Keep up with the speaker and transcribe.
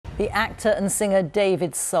The actor and singer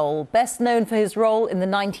David Soul, best known for his role in the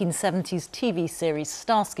 1970s TV series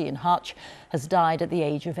Starsky and Hutch, has died at the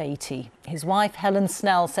age of 80. His wife, Helen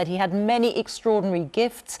Snell, said he had many extraordinary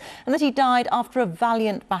gifts and that he died after a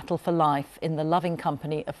valiant battle for life in the loving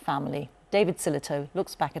company of family. David Silito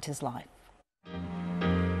looks back at his life.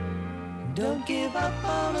 Don't give up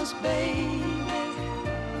on us, baby.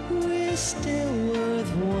 We're still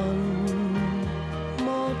worth one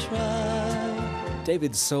more try.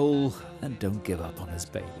 David Soul and Don't Give Up on Us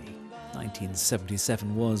Baby.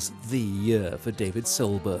 1977 was the year for David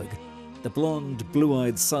Solberg, the blonde,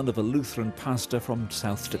 blue-eyed son of a Lutheran pastor from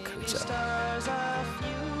South Dakota.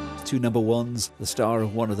 2 number ones, the star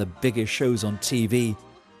of one of the biggest shows on TV,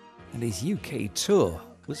 and his UK tour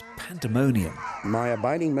was pandemonium. My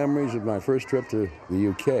abiding memories of my first trip to the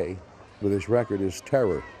UK with this record is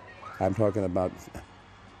terror. I'm talking about,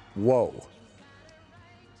 whoa.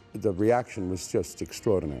 The reaction was just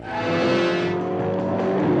extraordinary.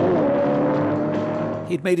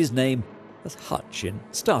 He'd made his name as Hutch in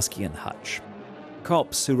Starsky and Hutch.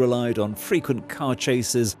 Cops who relied on frequent car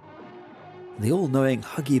chases, the all-knowing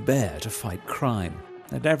Huggy Bear to fight crime.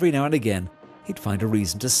 And every now and again, he'd find a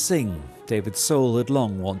reason to sing. David Soul had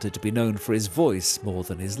long wanted to be known for his voice more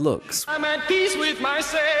than his looks. I'm at peace with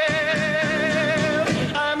myself.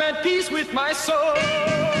 I'm at peace with my soul.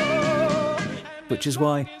 Which is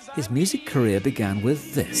why his music career began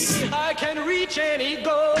with this. I can reach any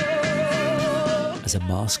goal. As a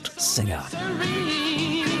masked singer.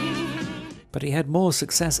 But he had more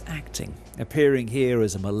success acting, appearing here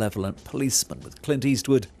as a malevolent policeman with Clint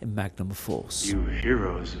Eastwood in Magnum Force. You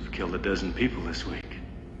heroes have killed 12 people this week.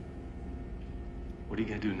 What are you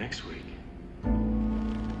going to do next week?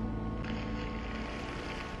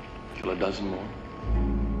 Kill 12 more?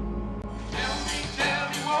 Tell me,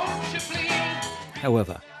 won't you please?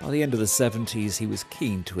 However, by the end of the 70s, he was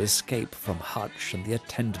keen to escape from Hutch and the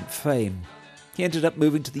attendant fame. He ended up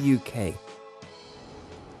moving to the UK,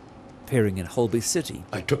 appearing in Holby City.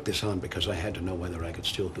 I took this on because I had to know whether I could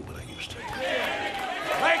still do what I used to.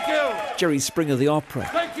 Thank you! Jerry Springer the Opera.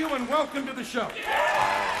 Thank you and welcome to the show.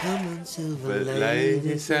 Come on, silver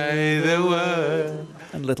lady, say the word.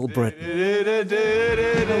 And Little Britain.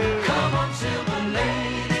 Come on, silver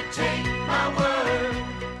lady, take my word.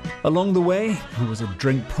 Along the way, there was a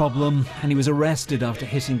drink problem, and he was arrested after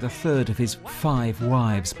hitting the 3rd of his 5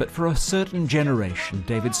 wives. But for a certain generation,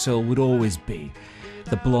 David Soul would always be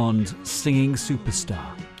the blonde singing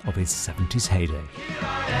superstar of his 70s heyday.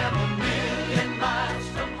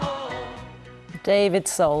 David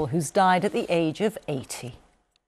Soul, who's died at the age of 80.